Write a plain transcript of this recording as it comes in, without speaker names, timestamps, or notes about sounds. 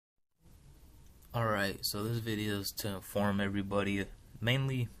Alright, so this video is to inform everybody,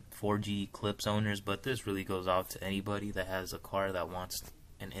 mainly 4G Eclipse owners, but this really goes out to anybody that has a car that wants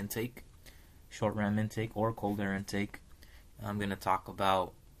an intake, short ram intake or cold air intake. I'm going to talk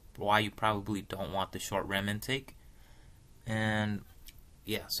about why you probably don't want the short ram intake. And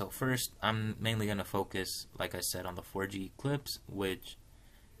yeah, so first I'm mainly going to focus, like I said, on the 4G Eclipse, which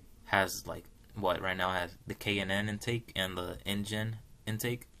has right now has the K&N intake and the injen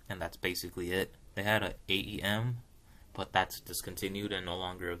intake, and that's basically it. They had a AEM, but that's discontinued and no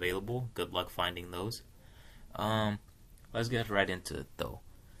longer available. Good luck finding those. Let's get right into it though.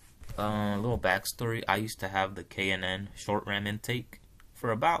 A little backstory. I used to have the K&N short ram intake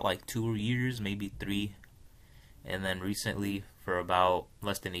for about 2 years, maybe 3, and then recently for about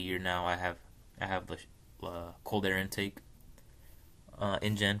less than a year now, I have the cold air intake,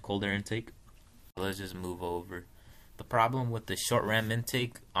 injen cold air intake. Let's just move over. The problem with the short ram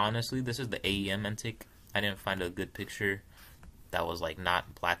intake, honestly, this is the AEM intake. I didn't find a good picture that was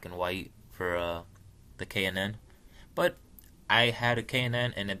not black and white for the K&N, but I had a K&N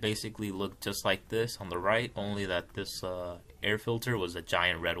and it basically looked just like this on the right, only that this air filter was a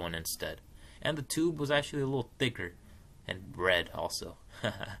giant red one instead, and the tube was actually a little thicker and red also.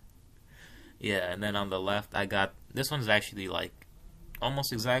 Yeah, and then on the left I got this one's actually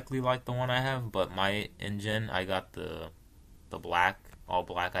almost exactly like the one I have, but my injen, I got the black, all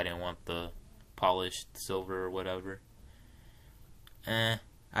black. I didn't want the polished silver or whatever. I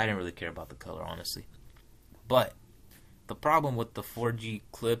didn't really care about the color, honestly. But the problem with the 4G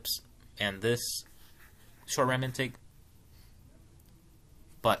Eclipse and this short ram intake,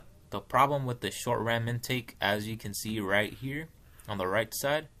 as you can see right here on the right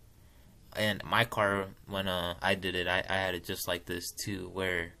side, and my car, when I did it, I had it just like this too,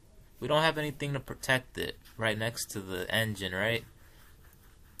 where we don't have anything to protect it right next to the engine, right?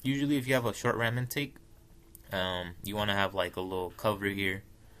 Usually if you have a short ram intake, you want to have a little cover here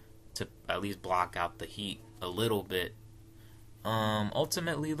to at least block out the heat a little bit.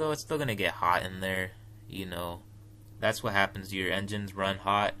 Ultimately though, it's still gonna get hot in there, that's what happens. Your engines run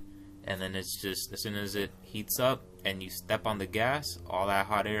hot, and then it's just, as soon as it heats up and you step on the gas, all that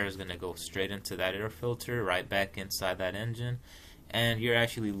hot air is going to go straight into that air filter, right back inside that engine, and you're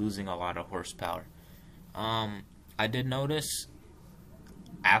actually losing a lot of horsepower. I did notice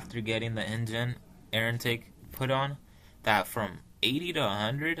after getting the engine air intake put on that from 80 to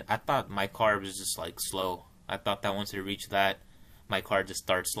 100, I thought my car was just slow. I thought that once it reached that, my car just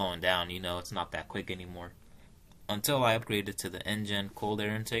starts slowing down, it's not that quick anymore. Until I upgraded to the injen cold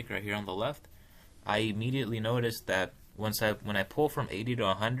air intake right here on the left, I immediately noticed that when I pull from 80 to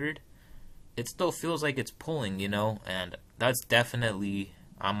 100, it still feels like it's pulling, and that's definitely,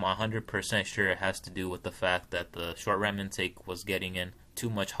 I'm 100% sure it has to do with the fact that the short ram intake was getting in too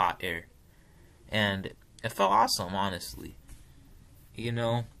much hot air. And it felt awesome, honestly. They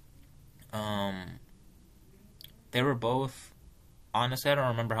were both, honestly, I don't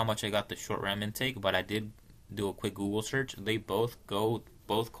remember how much I got the short ram intake, but I did do a quick Google search. They both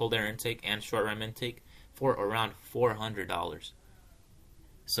cold air intake and short ram intake for around $400.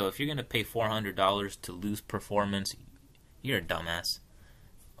 So if you're gonna pay $400 to lose performance, you're a dumbass.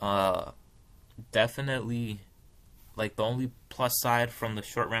 Definitely, the only plus side from the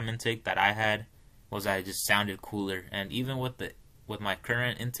short ram intake that I had was that it just sounded cooler. And even with my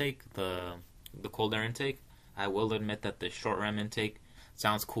current intake, the cold air intake, I will admit that the short ram intake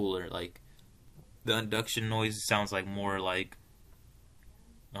sounds cooler. The induction noise sounds more I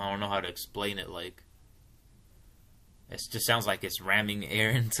don't know how to explain it. It just sounds like it's ramming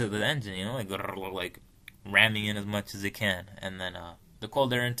air into the engine, ramming in as much as it can. And then the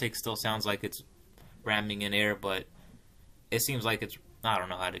cold air intake still sounds like it's ramming in air, but it seems like it's, I don't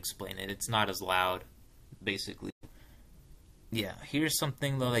know how to explain it. It's not as loud, basically. Yeah, here's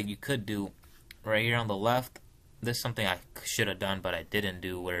something though that you could do right here on the left. This is something I should have done, but I didn't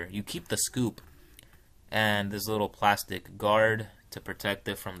do, where you keep the scoop and this little plastic guard to protect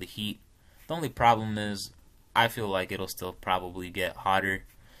it from the heat. The only problem is, I feel like it'll still probably get hotter.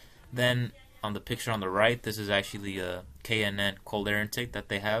 Then on the picture on the right, this is actually a K&N cold air intake that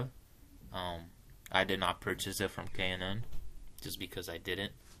they have. I did not purchase it from K&N just because I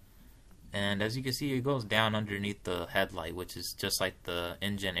didn't. And as you can see, it goes down underneath the headlight, which is just like the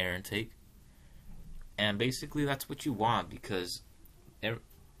injen air intake. And basically that's what you want, because if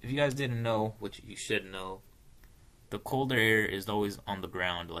you guys didn't know, which you should know, the colder air is always on the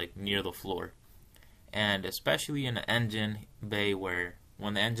ground, near the floor. And especially in the engine bay, where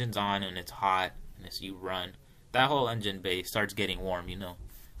when the engine's on and it's hot and as you run, that whole engine bay starts getting warm,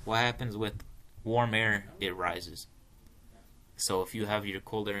 What happens with warm air? It rises. So if you have your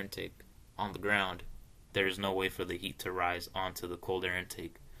cold air intake on the ground, there's no way for the heat to rise onto the cold air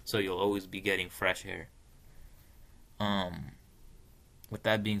intake. So you'll always be getting fresh air. With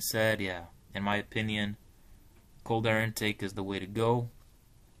that being said, yeah, in my opinion, cold air intake is the way to go.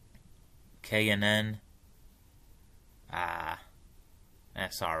 K and N,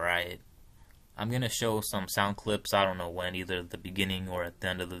 that's alright. I'm gonna show some sound clips, I don't know when, either at the beginning or at the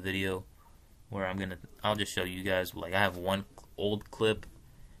end of the video, where I'll just show you guys, like I have one old clip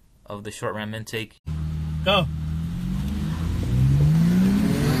of the short ram intake. Go!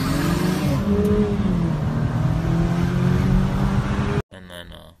 And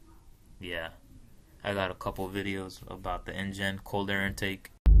then, yeah, I got a couple videos about the injen cold air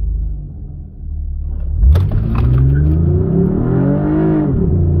intake.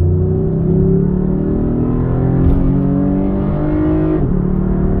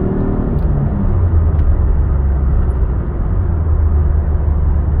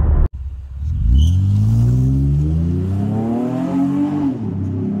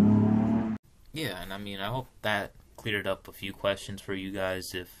 Yeah, and I mean, I hope that cleared up a few questions for you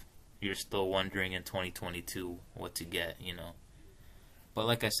guys if you're still wondering in 2022 what to get, you know. But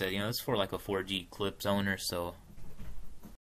like I said, you know, it's for like a 4G Eclipse owner, so